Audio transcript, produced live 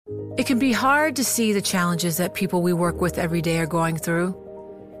It can be hard to see the challenges that people we work with every day are going through.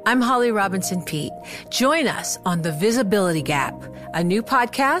 I'm Holly Robinson Pete. Join us on The Visibility Gap, a new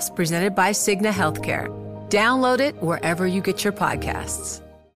podcast presented by Cigna Healthcare. Download it wherever you get your podcasts.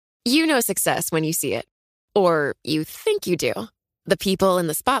 You know success when you see it. Or you think you do. The people in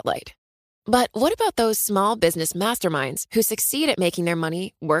the spotlight. But what about those small business masterminds who succeed at making their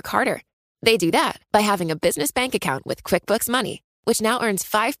money work harder? They do that by having a business bank account with QuickBooks Money, which now earns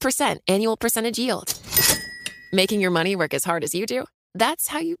 5% annual percentage yield. Making your money work as hard as you do? That's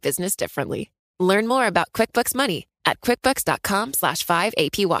how you business differently. Learn more about QuickBooks Money at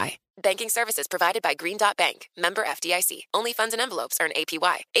quickbooks.com/5APY. Banking services provided by Green Dot Bank. Member FDIC. Only funds and envelopes earn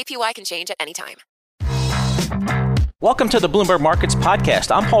APY. APY can change at any time. Welcome to the Bloomberg Markets Podcast.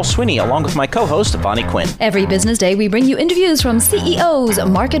 I'm Paul Sweeney, along with my co-host, Bonnie Quinn. Every business day, we bring you interviews from CEOs,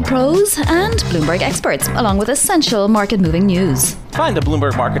 market pros, and Bloomberg experts, along with essential market-moving news. Find the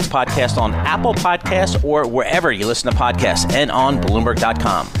Bloomberg Markets Podcast on Apple Podcasts or wherever you listen to podcasts and on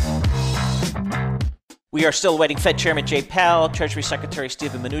Bloomberg.com. We are still awaiting Fed Chairman Jay Powell, Treasury Secretary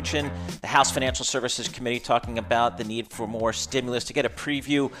Steven Mnuchin, the House Financial Services Committee talking about the need for more stimulus. To get a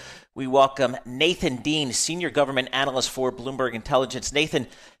preview, we welcome Nathan Dean, Senior Government Analyst for Bloomberg Intelligence. Nathan,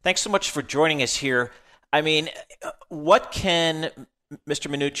 thanks so much for joining us here. I mean, what can Mr.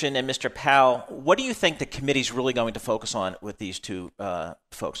 Mnuchin and Mr. Powell, what do you think the committee's really going to focus on with these two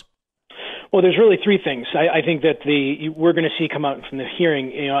folks? Well, there's really three things I think that we're going to see come out from the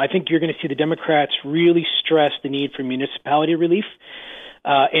hearing. I think you're going to see the Democrats really stress the need for municipality relief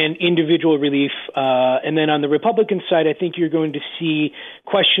and individual relief. And then on the Republican side, I think you're going to see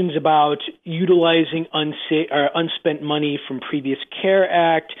questions about utilizing unspent money from previous CARE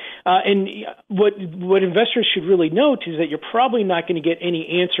Act. And what investors should really note is that you're probably not going to get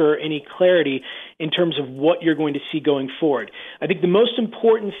any answer or any clarity in terms of what you're going to see going forward. I think the most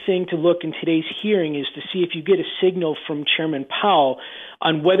important thing to look in today's hearing is to see if you get a signal from Chairman Powell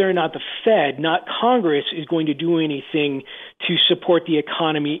on whether or not the Fed, not Congress, is going to do anything to support the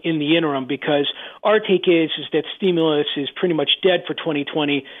economy in the interim, because our take is that stimulus is pretty much dead for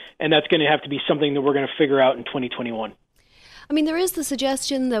 2020, and that's going to have to be something that we're going to figure out in 2021. I mean, there is the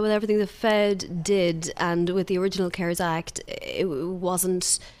suggestion that with everything the Fed did and with the original CARES Act, it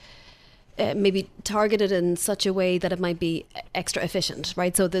wasn't maybe targeted in such a way that it might be extra efficient,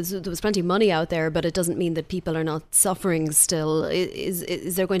 right? So there was plenty of money out there, but it doesn't mean that people are not suffering still.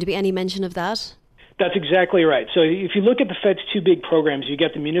 Is there going to be any mention of that? That's exactly right. So if you look at the Fed's two big programs, you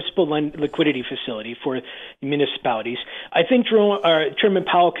get the Municipal Liquidity Facility for municipalities. I think Chairman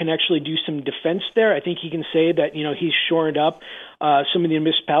Powell can actually do some defense there. I think he can say that, he's shored up some of the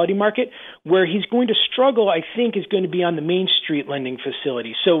municipality market. Where he's going to struggle, I think, is going to be on the Main Street lending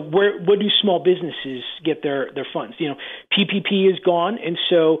facility. So where do small businesses get their funds? PPP is gone, and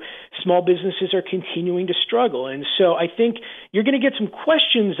so small businesses are continuing to struggle. And so I think you're going to get some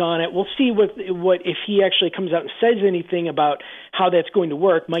questions on it. We'll see what if he actually comes out and says anything about how that's going to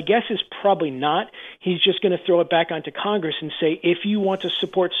work. My guess is probably not. He's just going to throw it back onto Congress and say, if you want to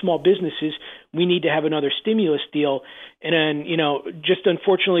support small businesses, we need to have another stimulus deal. And then, just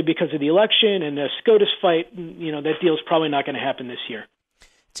unfortunately because of the election and the SCOTUS fight, that deal is probably not going to happen this year.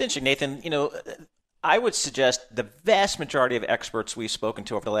 It's interesting, Nathan. I would suggest the vast majority of experts we've spoken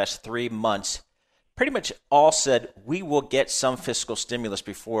to over the last 3 months pretty much all said we will get some fiscal stimulus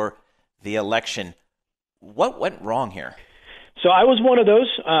before the election. What went wrong here? So I was one of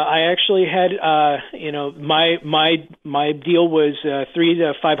those. I actually had, my deal was $300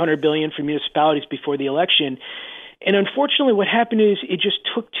 to $500 billion for municipalities before the election. And unfortunately, what happened is it just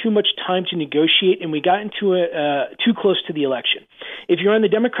took too much time to negotiate, and we got into it too close to the election. If you're on the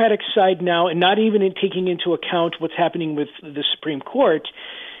Democratic side now, and not even taking into account what's happening with the Supreme Court,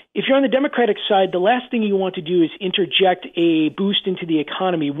 if you're on the Democratic side, the last thing you want to do is interject a boost into the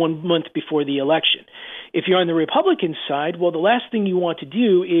economy 1 month before the election. If you're on the Republican side, well, the last thing you want to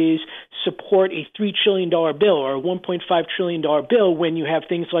do is support a $3 trillion bill or a $1.5 trillion bill when you have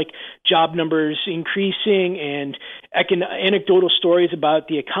things like job numbers increasing and anecdotal stories about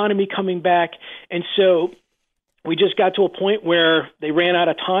the economy coming back. And so we just got to a point where they ran out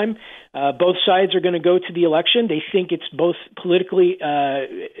of time. Both sides are going to go to the election. They think it's both politically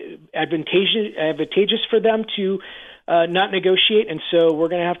advantageous for them to not negotiate. And so we're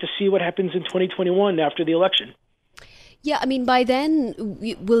going to have to see what happens in 2021 after the election. Yeah, I mean, by then,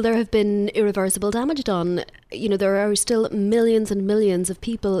 will there have been irreversible damage done? There are still millions and millions of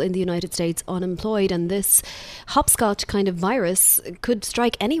people in the United States unemployed, and this hopscotch kind of virus could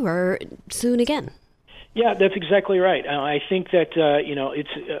strike anywhere soon again. Yeah, that's exactly right. I think that,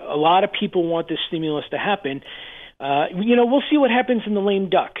 it's a lot of people want this stimulus to happen. We'll see what happens in the lame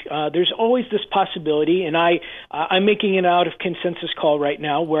duck. There's always this possibility, and I'm making an out of consensus call right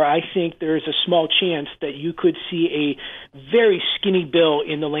now where I think there's a small chance that you could see a very skinny bill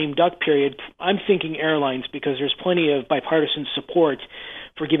in the lame duck period. I'm thinking airlines because there's plenty of bipartisan support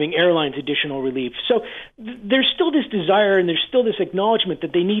for giving airlines additional relief. So there's still this desire and there's still this acknowledgement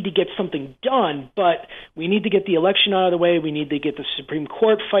that they need to get something done, but we need to get the election out of the way. We need to get the Supreme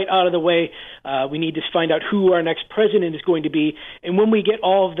Court fight out of the way. We need to find out who our next president is going to be. And when we get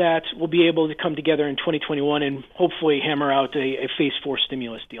all of that, we'll be able to come together in 2021 and hopefully hammer out a phase 4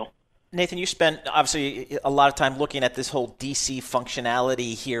 stimulus deal. Nathan, you spent obviously a lot of time looking at this whole DC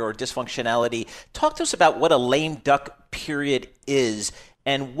functionality here or dysfunctionality. Talk to us about what a lame duck period is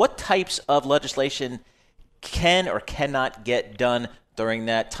and what types of legislation can or cannot get done during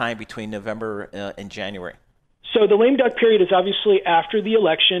that time between November and January. So the lame duck period is obviously after the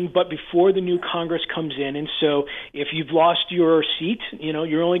election, but before the new Congress comes in. And so if you've lost your seat,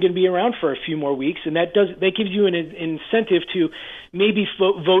 you're only going to be around for a few more weeks, and that gives you an incentive to maybe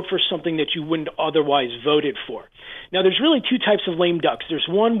vote for something that you wouldn't otherwise voted for. Now, there's really two types of lame ducks. There's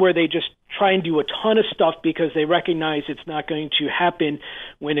one where they just try and do a ton of stuff because they recognize it's not going to happen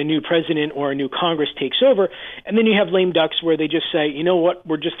when a new president or a new Congress takes over. And then you have lame ducks where they just say, you know what,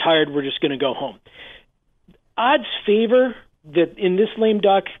 we're just tired, we're just going to go home. Odds favor that in this lame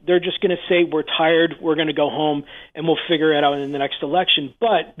duck, they're just going to say, we're tired, we're going to go home, and we'll figure it out in the next election.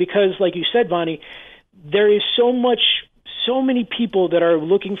 But because, like you said, Bonnie, there is so many people that are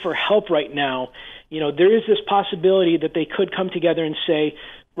looking for help right now, there is this possibility that they could come together and say,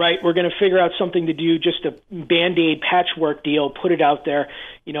 right, we're going to figure out something to do, just a Band-Aid patchwork deal, put it out there.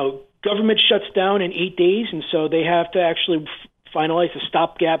 Government shuts down in 8 days, and so they have to actually finalize a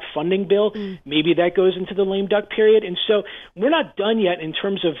stopgap funding bill. Maybe that goes into the lame duck period. And so we're not done yet in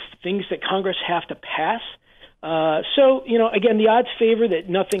terms of things that Congress have to pass. Again, the odds favor that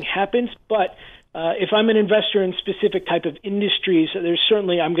nothing happens, but if I'm an investor in specific type of industries, there's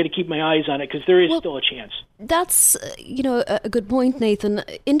certainly I'm going to keep my eyes on it because there is still a chance. That's a good point, Nathan.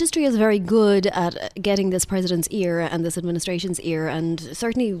 Industry is very good at getting this president's ear and this administration's ear, and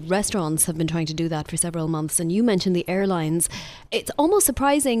certainly restaurants have been trying to do that for several months. And you mentioned the airlines. It's almost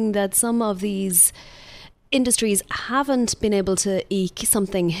surprising that some of these industries haven't been able to eke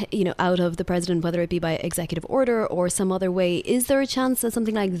something, out of the president, whether it be by executive order or some other way. Is there a chance that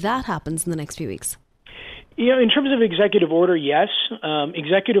something like that happens in the next few weeks? In terms of executive order, yes.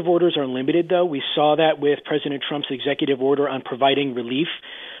 Executive orders are limited, though. We saw that with President Trump's executive order on providing relief.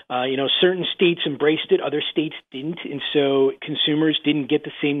 Certain states embraced it, other states didn't, and so consumers didn't get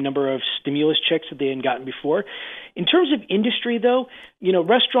the same number of stimulus checks that they had gotten before. In terms of industry, though,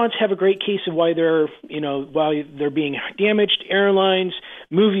 restaurants have a great case of why they're being damaged, airlines,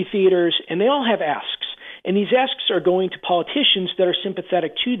 movie theaters, and they all have asks. And these asks are going to politicians that are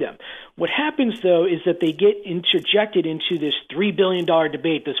sympathetic to them. What happens, though, is that they get interjected into this $3 billion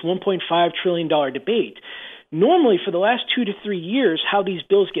debate, this $1.5 trillion debate. Normally, for the last 2 to 3 years, how these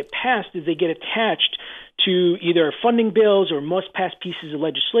bills get passed is they get attached to either funding bills or must-pass pieces of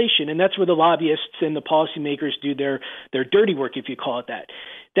legislation, and that's where the lobbyists and the policymakers do their dirty work, if you call it that.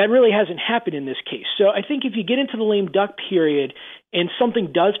 That really hasn't happened in this case. So I think if you get into the lame duck period and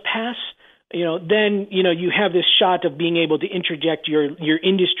something does pass, then you have this shot of being able to interject your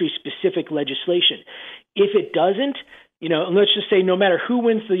industry-specific legislation. If it doesn't, and let's just say no matter who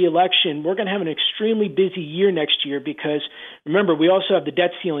wins the election, we're going to have an extremely busy year next year because, remember, we also have the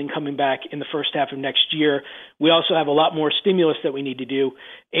debt ceiling coming back in the first half of next year. We also have a lot more stimulus that we need to do.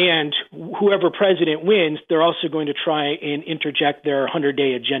 And whoever president wins, they're also going to try and interject their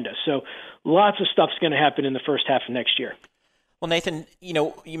 100-day agenda. So lots of stuff's going to happen in the first half of next year. Well, Nathan,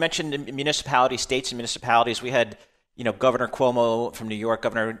 you mentioned municipalities, states and municipalities. We had, Governor Cuomo from New York,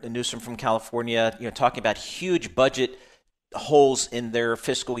 Governor Newsom from California, talking about huge budget holes in their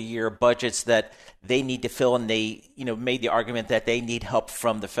fiscal year budgets that they need to fill, and they, made the argument that they need help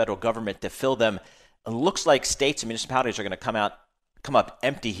from the federal government to fill them. It looks like states and municipalities are going to come up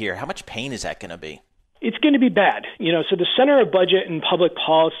empty here. How much pain is that going to be? It's going to be bad. So the Center of Budget and Public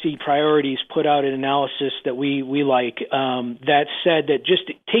Policy Priorities put out an analysis that we like that said that just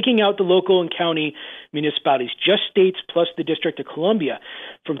taking out the local and county municipalities, just states plus the District of Columbia,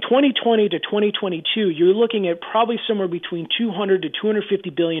 from 2020 to 2022, you're looking at probably somewhere between $200 to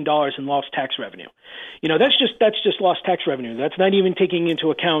 $250 billion in lost tax revenue. That's just lost tax revenue. That's not even taking into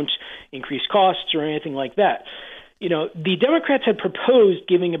account increased costs or anything like that. The Democrats had proposed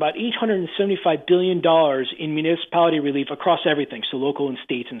giving about $875 billion in municipality relief across everything, so local and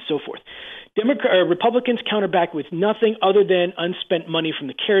states and so forth. Republicans countered back with nothing other than unspent money from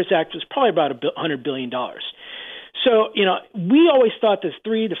the CARES Act, which was probably about $100 billion. So, we always thought this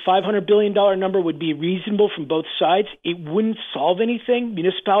 $300 to $500 billion number would be reasonable from both sides. It wouldn't solve anything.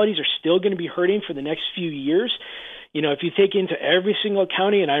 Municipalities are still going to be hurting for the next few years. If you take into every single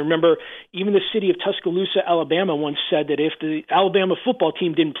county, and I remember even the city of Tuscaloosa, Alabama, once said that if the Alabama football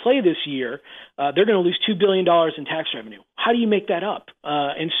team didn't play this year, they're going to lose $2 billion in tax revenue. How do you make that up?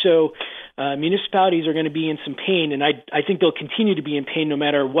 And so municipalities are going to be in some pain, and I think they'll continue to be in pain no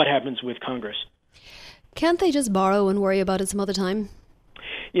matter what happens with Congress. Can't they just borrow and worry about it some other time?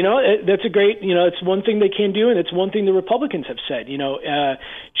 That's a great, it's one thing they can do, and it's one thing the Republicans have said.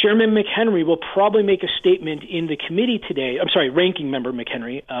 Chairman McHenry will probably make a statement in the committee today. I'm sorry, Ranking Member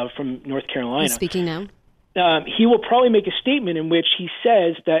McHenry from North Carolina. He's speaking now. He will probably make a statement in which he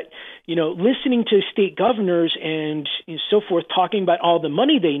says that, listening to state governors and so forth talking about all the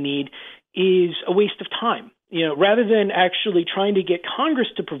money they need is a waste of time. Rather than actually trying to get Congress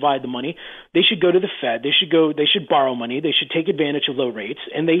to provide the money, they should go to the Fed. They should borrow money. They should take advantage of low rates,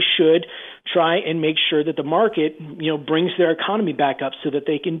 and they should try and make sure that the market, brings their economy back up so that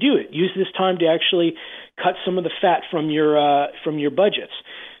they can do it. Use this time to actually cut some of the fat from your budgets.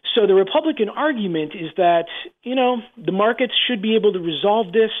 So the Republican argument is that, the markets should be able to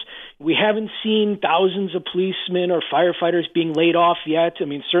resolve this. We haven't seen thousands of policemen or firefighters being laid off yet. I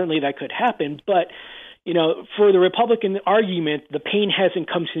mean, certainly that could happen, but for the Republican argument, the pain hasn't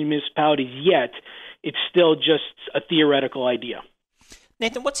come to the municipalities yet. It's still just a theoretical idea.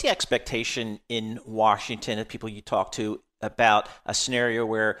 Nathan, what's the expectation in Washington of people you talk to about a scenario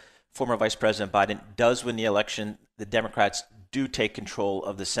where former Vice President Biden does win the election, the Democrats do take control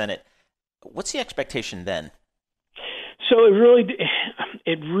of the Senate? What's the expectation then? So it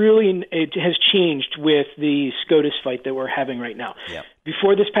has changed with the SCOTUS fight that we're having right now. Yep.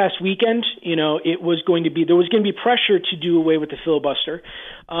 Before this past weekend, there was going to be pressure to do away with the filibuster.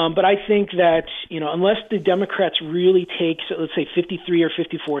 But I think that, unless the Democrats really take, let's say, 53 or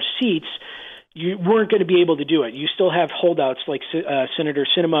 54 seats, you weren't going to be able to do it. You still have holdouts like Senator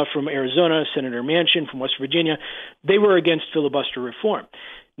Sinema from Arizona, Senator Manchin from West Virginia. They were against filibuster reform.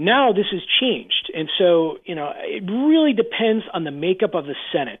 Now this has changed, and so it really depends on the makeup of the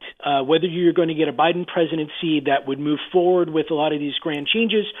Senate, whether you're going to get a Biden presidency that would move forward with a lot of these grand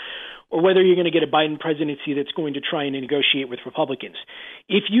changes, or whether you're going to get a Biden presidency that's going to try and negotiate with Republicans.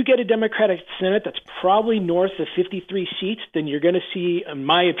 If you get a Democratic Senate that's probably north of 53 seats, then you're going to see, in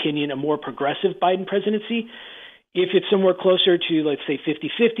my opinion, a more progressive Biden presidency. If it's somewhere closer to, let's say,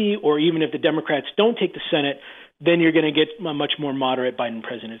 50-50, or even if the Democrats don't take the Senate, then you're going to get a much more moderate Biden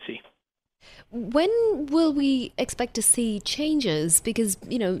presidency. When will we expect to see changes? Because,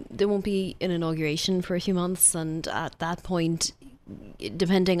 there won't be an inauguration for a few months, and at that point,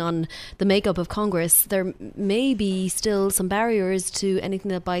 depending on the makeup of Congress, there may be still some barriers to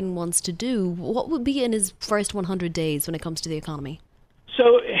anything that Biden wants to do. What would be in his first 100 days when it comes to the economy?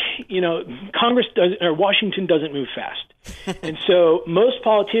 So, Washington doesn't move fast. And so most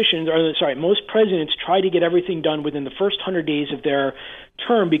presidents try to get everything done within the first 100 days of their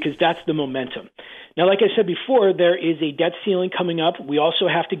term because that's the momentum. Now, like I said before, there is a debt ceiling coming up. We also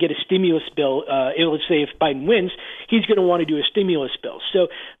have to get a stimulus bill. Let's say if Biden wins, he's going to want to do a stimulus bill. So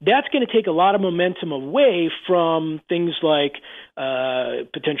that's going to take a lot of momentum away from things like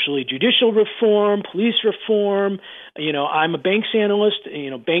potentially judicial reform, police reform. I'm a banks analyst.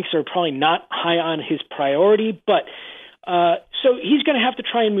 Banks are probably not high on his priority, but so he's going to have to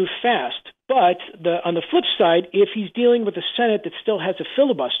try and move fast. But on the flip side, if he's dealing with a Senate that still has a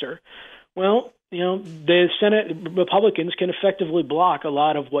filibuster, well, the Senate Republicans can effectively block a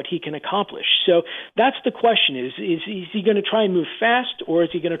lot of what he can accomplish. So that's the question: is he going to try and move fast, or is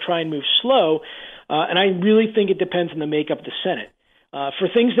he going to try and move slow? And I really think it depends on the makeup of the Senate. For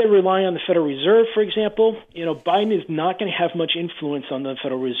things that rely on the Federal Reserve, for example, Biden is not going to have much influence on the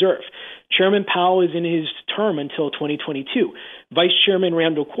Federal Reserve. Chairman Powell is in his term until 2022. Vice Chairman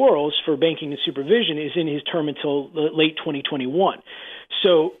Randall Quarles for Banking and Supervision is in his term until late 2021.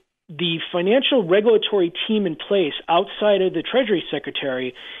 So the financial regulatory team in place outside of the Treasury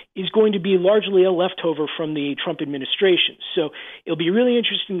Secretary is going to be largely a leftover from the Trump administration. So it'll be really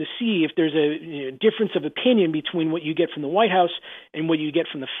interesting to see if there's a difference of opinion between what you get from the White House and what you get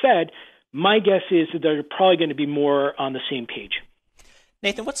from the Fed. My guess is that they're probably going to be more on the same page.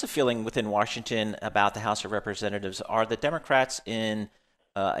 Nathan, what's the feeling within Washington about the House of Representatives? Are the Democrats in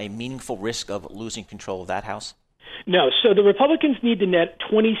a meaningful risk of losing control of that House? No. So the Republicans need to net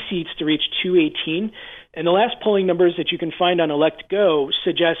 20 seats to reach 218. And the last polling numbers that you can find on ElectGo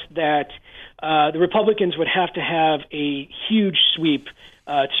suggest that the Republicans would have to have a huge sweep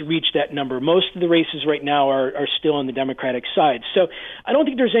to reach that number. Most of the races right now are still on the Democratic side. So I don't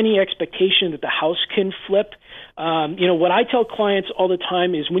think there's any expectation that the House can flip. What I tell clients all the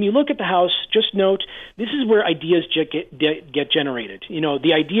time is when you look at the House, just note this is where ideas get generated.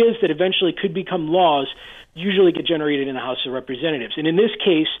 The ideas that eventually could become laws usually get generated in the House of Representatives. And in this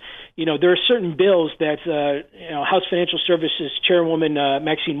case, there are certain bills that House Financial Services Chairwoman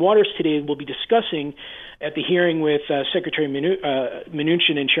Maxine Waters today will be discussing at the hearing with Secretary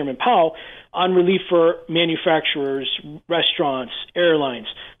Mnuchin and Chairman Powell on relief for manufacturers, restaurants, airlines.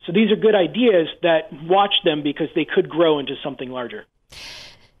 So these are good ideas that watch them because they could grow into something larger.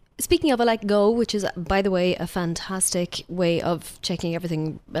 Speaking of Elect Go, which is, by the way, a fantastic way of checking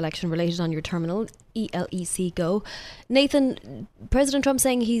everything election-related on your terminal, ELEC Go. Nathan, President Trump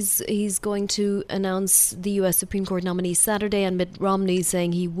saying he's going to announce the U.S. Supreme Court nominee Saturday, and Mitt Romney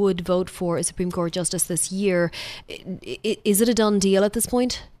saying he would vote for a Supreme Court justice this year. Is it a done deal at this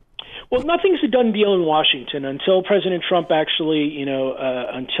point? Well, nothing's a done deal in Washington until President Trump actually,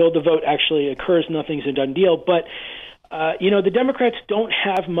 until the vote actually occurs. Nothing's a done deal, but. The Democrats don't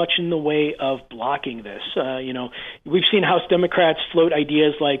have much in the way of blocking this. We've seen House Democrats float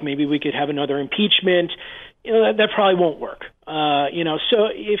ideas like maybe we could have another impeachment. That probably won't work. So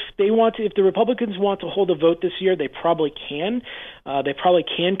if the Republicans want to hold a vote this year, they probably can. They probably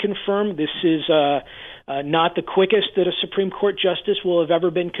can confirm this is not the quickest that a Supreme Court justice will have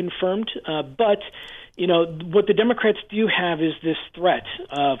ever been confirmed. But what the Democrats do have is this threat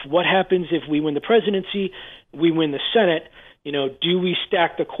of what happens if we win the presidency, we win the Senate. Do we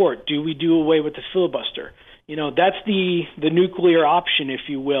stack the court? Do we do away with the filibuster? That's the nuclear option, if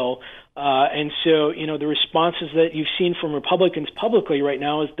you will. And so, the responses that you've seen from Republicans publicly right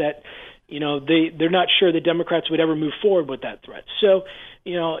now is that, they're not sure the Democrats would ever move forward with that threat. So,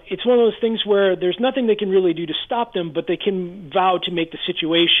 it's one of those things where there's nothing they can really do to stop them, but they can vow to make the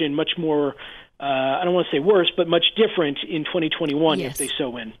situation much more, I don't want to say worse, but much different in 2021 if they so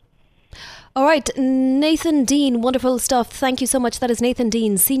win. All right, Nathan Dean, wonderful stuff. Thank you so much. That is Nathan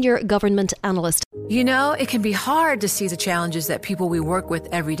Dean, Senior Government Analyst. It can be hard to see the challenges that people we work with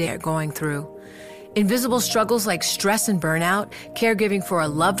every day are going through. Invisible struggles like stress and burnout, caregiving for a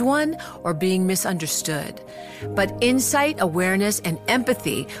loved one, or being misunderstood. But insight, awareness, and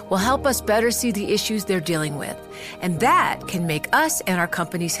empathy will help us better see the issues they're dealing with. And that can make us and our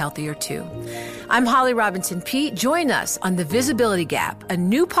companies healthier too. I'm Holly Robinson Peete. Join us on The Visibility Gap, a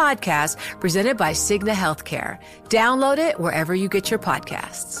new podcast presented by Cigna Healthcare. Download it wherever you get your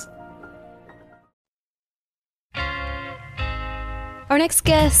podcasts. Our next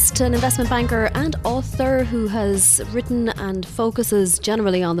guest, an investment banker and author who has written and focuses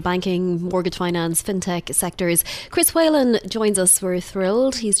generally on the banking, mortgage finance, fintech sectors. Chris Whalen joins us. We're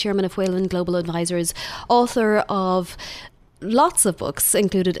thrilled. He's chairman of Whalen Global Advisors, author of lots of books,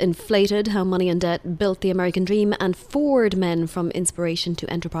 included Inflated, How Money and Debt Built the American Dream, and Forward Men from Inspiration to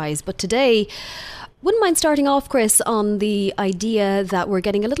Enterprise. But today, wouldn't mind starting off, Chris, on the idea that we're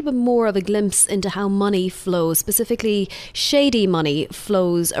getting a little bit more of a glimpse into how money flows, specifically shady money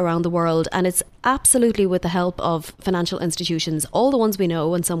flows around the world. And it's absolutely with the help of financial institutions, all the ones we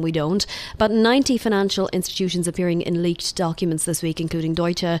know and some we don't. About 90 financial institutions appearing in leaked documents this week, including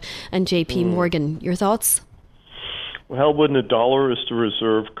Deutsche and JP Morgan. Your thoughts? Well, when the dollar is the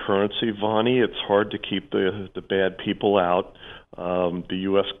reserve currency, Vonnie, it's hard to keep the bad people out. The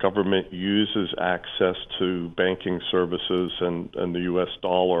U.S. government uses access to banking services and the U.S.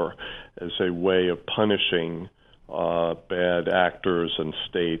 dollar as a way of punishing bad actors and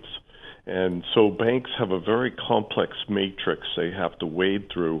states. And so banks have a very complex matrix they have to wade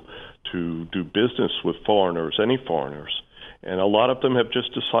through to do business with foreigners, any foreigners. And a lot of them have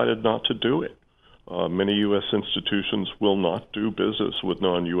just decided not to do it. Many U.S. institutions will not do business with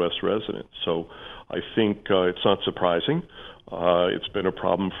non-U.S. residents. So I think it's not surprising. It's been a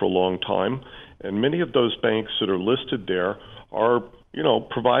problem for a long time. And many of those banks that are listed there are,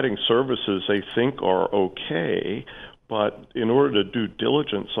 providing services they think are okay. But in order to do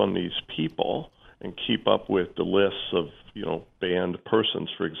diligence on these people and keep up with the lists of, banned persons,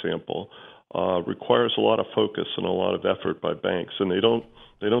 for example, requires a lot of focus and a lot of effort by banks. And they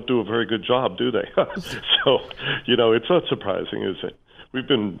don't do a very good job, do they? So, it's not surprising, is it? We've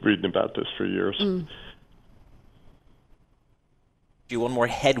been reading about this for years. One more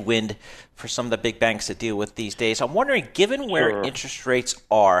headwind for some of the big banks to deal with these days. I'm wondering, given where interest rates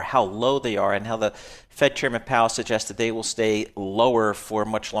are, how low they are, and how the Fed Chairman Powell suggested they will stay lower for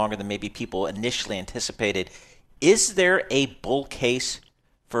much longer than maybe people initially anticipated, is there a bull case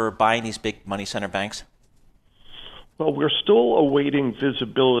for buying these big money center banks? Well, we're still awaiting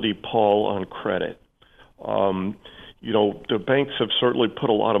visibility, Paul, on credit. The banks have certainly put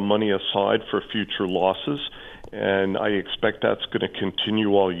a lot of money aside for future losses, and I expect that's going to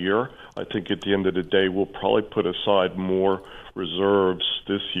continue all year. I think at the end of the day, we'll probably put aside more reserves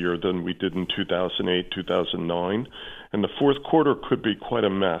this year than we did in 2008, 2009. And the fourth quarter could be quite a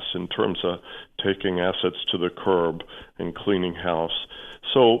mess in terms of taking assets to the curb and cleaning house.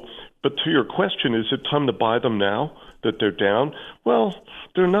 So, but to your question, is it time to buy them now that they're down? Well,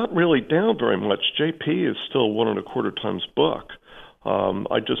 they're not really down very much. JP is still 1.25 times book.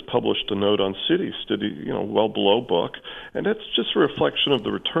 I just published a note on Citi, well below book, and that's just a reflection of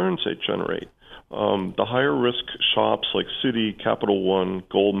the returns they generate. The higher risk shops like Citi, Capital One,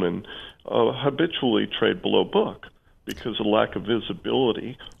 Goldman habitually trade below book because of lack of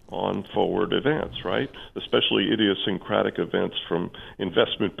visibility on forward events, right? Especially idiosyncratic events from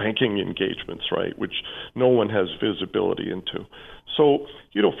investment banking engagements, right, which no one has visibility into. So,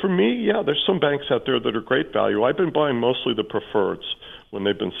 for me, there's some banks out there that are great value. I've been buying mostly the preferreds when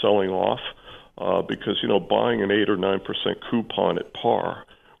they've been selling off because, buying an 8 or 9% coupon at par,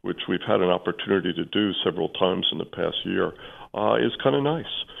 which we've had an opportunity to do several times in the past year, is kind of nice.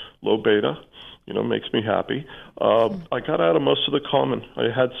 Low beta. Makes me happy. I got out of most of the common. I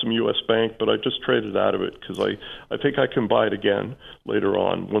had some U.S. Bank, but I just traded out of it because I think I can buy it again later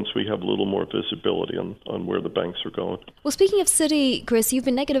on once we have a little more visibility on where the banks are going. Well, speaking of Citi, Chris, you've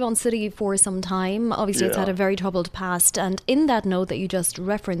been negative on Citi for some time. Obviously, It's had a very troubled past. And in that note that you just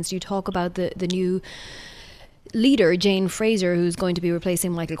referenced, you talk about the new leader, Jane Fraser, who's going to be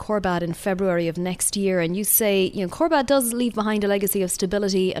replacing Michael Corbat in February of next year. And you say, Corbat does leave behind a legacy of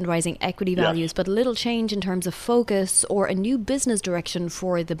stability and rising equity values, but little change in terms of focus or a new business direction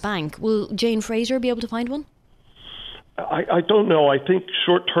for the bank. Will Jane Fraser be able to find one? I don't know. I think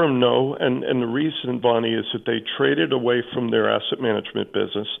short-term, no. And the reason, Bonnie, is that they traded away from their asset management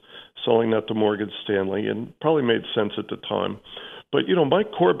business, selling that to Morgan Stanley, and probably made sense at the time. But,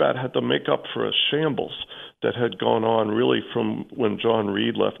 Mike Corbat had to make up for a shambles that had gone on really from when John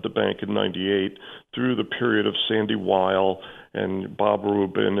Reed left the bank in 98 through the period of Sandy Weil and Bob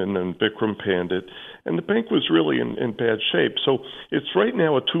Rubin and then Bikram Pandit. And the bank was really in bad shape. So it's right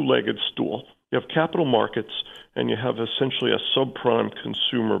now a two-legged stool. You have capital markets and you have essentially a subprime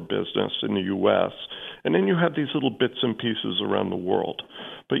consumer business in the U.S., and then you have these little bits and pieces around the world.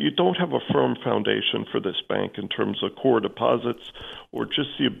 But you don't have a firm foundation for this bank in terms of core deposits or just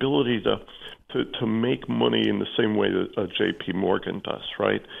the ability to make money in the same way that J.P. Morgan does,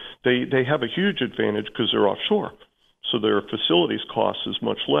 right? They have a huge advantage because they're offshore. So their facilities cost is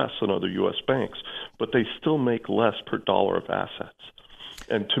much less than other U.S. banks, but they still make less per dollar of assets.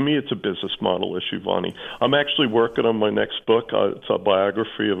 And to me, it's a business model issue, Vonnie. I'm actually working on my next book. It's a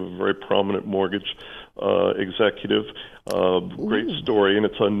biography of a very prominent mortgage executive. Great story, and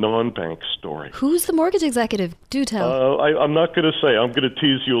it's a non-bank story. Who's the mortgage executive? Do tell. I'm not going to say. I'm going to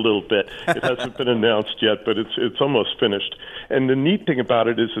tease you a little bit. It hasn't been announced yet, but it's almost finished. And the neat thing about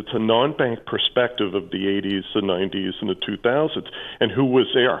it is it's a non-bank perspective of the 80s, the 90s, and the 2000s. And who was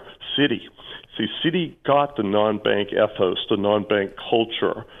there? Citi. See, Citi got the non-bank ethos, the non-bank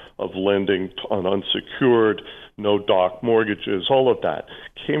culture of lending on unsecured, no-doc mortgages, all of that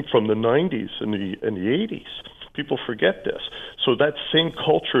came from the 90s and the 80s. People forget this. So that same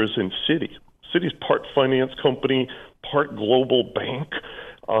culture is in Citi. Citi's part finance company, part global bank.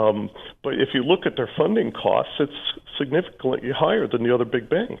 But if you look at their funding costs, it's significantly higher than the other big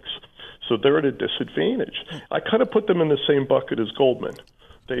banks. So they're at a disadvantage. I kind of put them in the same bucket as Goldman.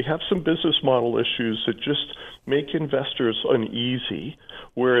 They have some business model issues that just make investors uneasy,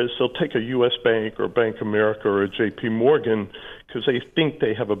 whereas they'll take a U.S. bank or Bank of America or a J.P. Morgan because they think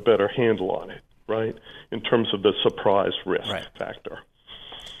they have a better handle on it, right, in terms of the surprise risk factor.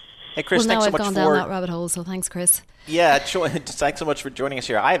 Hey, Chris, well, thanks so now much I've gone down that rabbit hole, so thanks, Chris. Yeah, thanks so much for joining us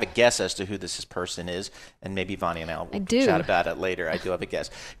here. I have a guess as to who this person is, and maybe Vonnie and I will chat about it later. I do have a guess.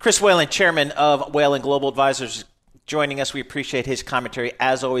 Chris Whalen, chairman of Whalen Global Advisors, joining us. We appreciate his commentary,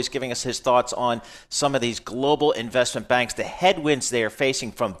 as always, giving us his thoughts on some of these global investment banks, the headwinds they are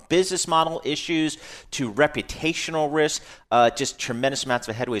facing from business model issues to reputational risk, just tremendous amounts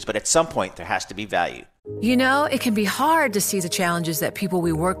of headwinds. But at some point, there has to be value. It can be hard to see the challenges that people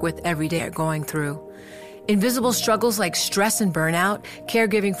we work with every day are going through. Invisible struggles like stress and burnout,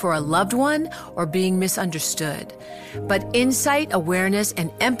 caregiving for a loved one, or being misunderstood. But insight, awareness,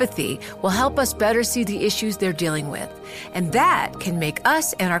 and empathy will help us better see the issues they're dealing with. And that can make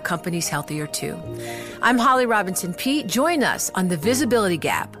us and our companies healthier too. I'm Holly Robinson Peete. Join us on The Visibility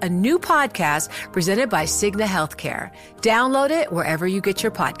Gap, a new podcast presented by Cigna Healthcare. Download it wherever you get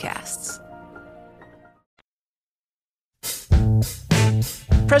your podcasts.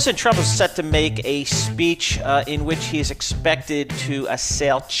 President Trump is set to make a speech in which he is expected to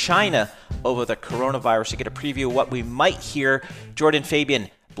assail China over the coronavirus. To get a preview of what we might hear, Jordan Fabian,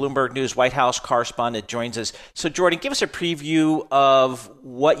 Bloomberg News White House correspondent, joins us. So, Jordan, give us a preview of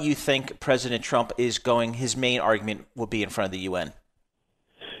what you think President Trump his main argument will be in front of the UN.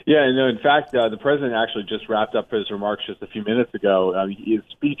 Yeah, no, in fact, the president actually just wrapped up his remarks just a few minutes ago. His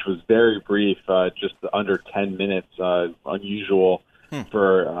speech was very brief, just under 10 minutes, unusual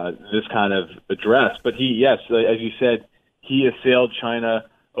for this kind of address. But yes, as you said, he assailed China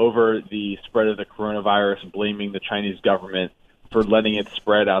over the spread of the coronavirus, blaming the Chinese government for letting it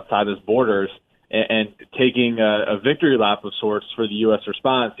spread outside its borders and taking a victory lap of sorts for the U.S.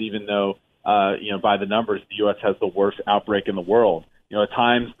 response, even though, by the numbers, the U.S. has the worst outbreak in the world. At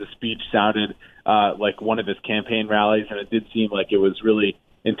times the speech sounded like one of his campaign rallies, and it did seem like it was really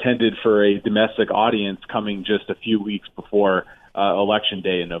intended for a domestic audience coming just a few weeks before Election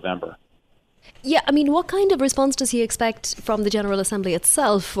Day in November. Yeah, I mean, what kind of response does he expect from the General Assembly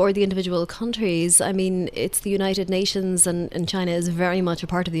itself or the individual countries? I mean, it's the United Nations, and China is very much a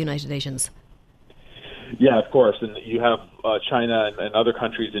part of the United Nations. Yeah, of course. And you have China and other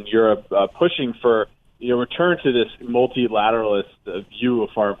countries in Europe pushing for return to this multilateralist view of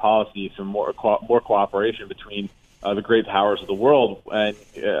foreign policy, some more cooperation between the great powers of the world. And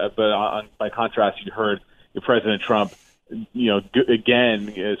by contrast, you heard President Trump,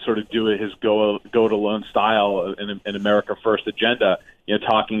 again, sort of do his go it alone style in America First agenda.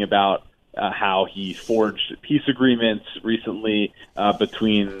 Talking about how he forged peace agreements recently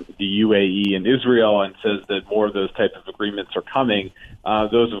between the UAE and Israel, and says that more of those type of agreements are coming.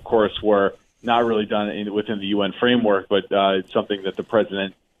 Those, of course, were not really done within the UN framework, but it's something that the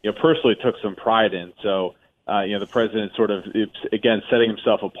president, personally took some pride in. So, the president sort of, again, setting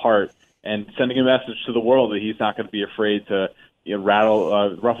himself apart and sending a message to the world that he's not going to be afraid to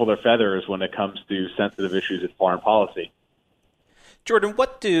ruffle their feathers when it comes to sensitive issues in foreign policy. Jordan,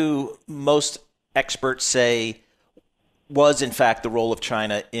 what do most experts say was, in fact, the role of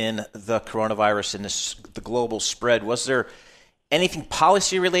China in the coronavirus and the global spread? Was there anything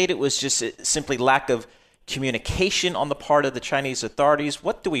policy related? Was just simply lack of communication on the part of the Chinese authorities?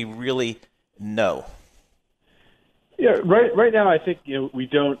 What do we really know? Yeah, right now I think we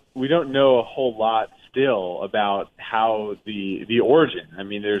don't know a whole lot still about how the origin. I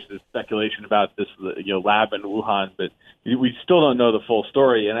mean, there's this speculation about this lab in Wuhan, but we still don't know the full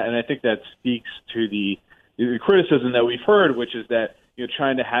story. And I think that speaks to the criticism that we've heard, which is that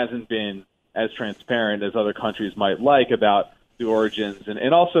China hasn't been as transparent as other countries might like about the origins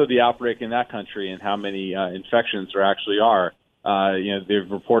and also the outbreak in that country and how many infections there actually are.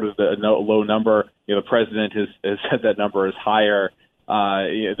 They've reported a low number. The president has said that number is higher.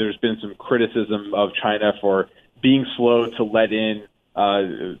 There's been some criticism of China for being slow to let in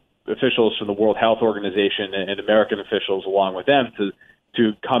officials from the World Health Organization and American officials along with them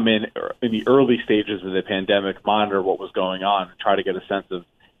to come in the early stages of the pandemic, monitor what was going on, and try to get a sense of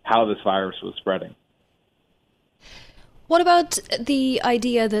how this virus was spreading. What about the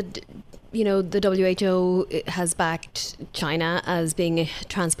idea that, the WHO has backed China as being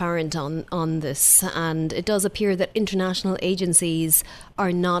transparent on this, and it does appear that international agencies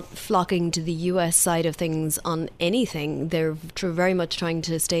are not flocking to the US side of things on anything. They're very much trying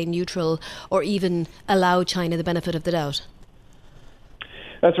to stay neutral or even allow China the benefit of the doubt.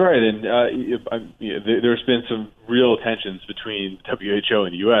 That's right, and there's been some real tensions between WHO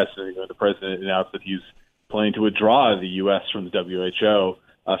and the U.S. The president announced that he's planning to withdraw the U.S. from the WHO,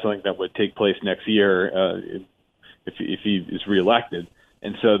 something that would take place next year if he is reelected.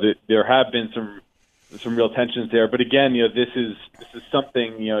 And so there have been some real tensions there. But again, this is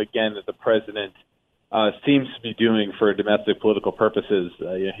something again that the president seems to be doing for domestic political purposes.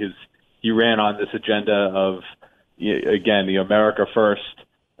 He ran on this agenda of again America First.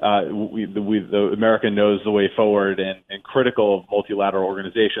 The America knows the way forward and critical of multilateral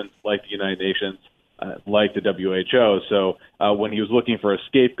organizations like the United Nations, like the WHO. So when he was looking for a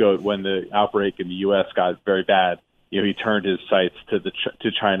scapegoat when the outbreak in the U.S. got very bad, he turned his sights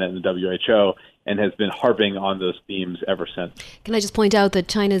to China and the WHO and has been harping on those themes ever since. Can I just point out that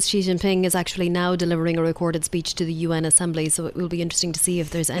China's Xi Jinping is actually now delivering a recorded speech to the UN Assembly, so it will be interesting to see if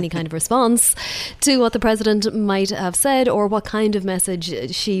there's any kind of response to what the president might have said or what kind of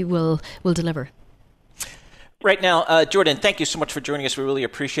message Xi will deliver. Right now, Jordan, thank you so much for joining us. We really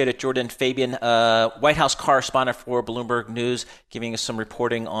appreciate it. Jordan Fabian, White House correspondent for Bloomberg News, giving us some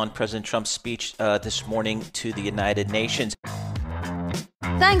reporting on President Trump's speech this morning to the United Nations.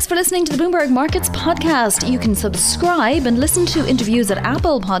 Thanks for listening to the Bloomberg Markets podcast. You can subscribe and listen to interviews at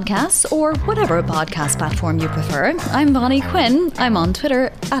Apple Podcasts or whatever podcast platform you prefer. I'm Vonnie Quinn. I'm on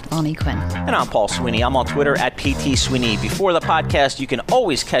Twitter at Vonnie Quinn. And I'm Paul Sweeney. I'm on Twitter at PT Sweeney. Before the podcast, you can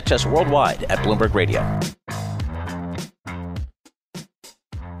always catch us worldwide at Bloomberg Radio.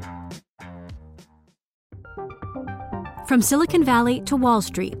 From Silicon Valley to Wall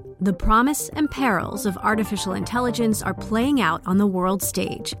Street, the promise and perils of artificial intelligence are playing out on the world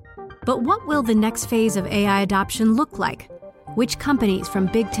stage. But what will the next phase of AI adoption look like? Which companies from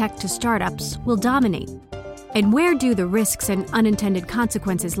big tech to startups will dominate? And where do the risks and unintended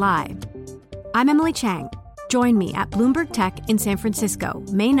consequences lie? I'm Emily Chang. Join me at Bloomberg Tech in San Francisco,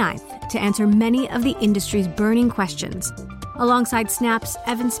 May 9th, to answer many of the industry's burning questions, alongside Snap's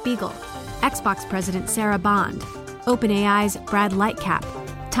Evan Spiegel, Xbox President Sarah Bond, OpenAI's Brad Lightcap,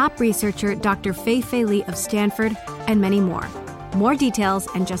 top researcher Dr. Fei-Fei Li of Stanford, and many more. More details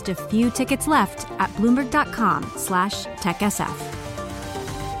and just a few tickets left at Bloomberg.com/TechSF.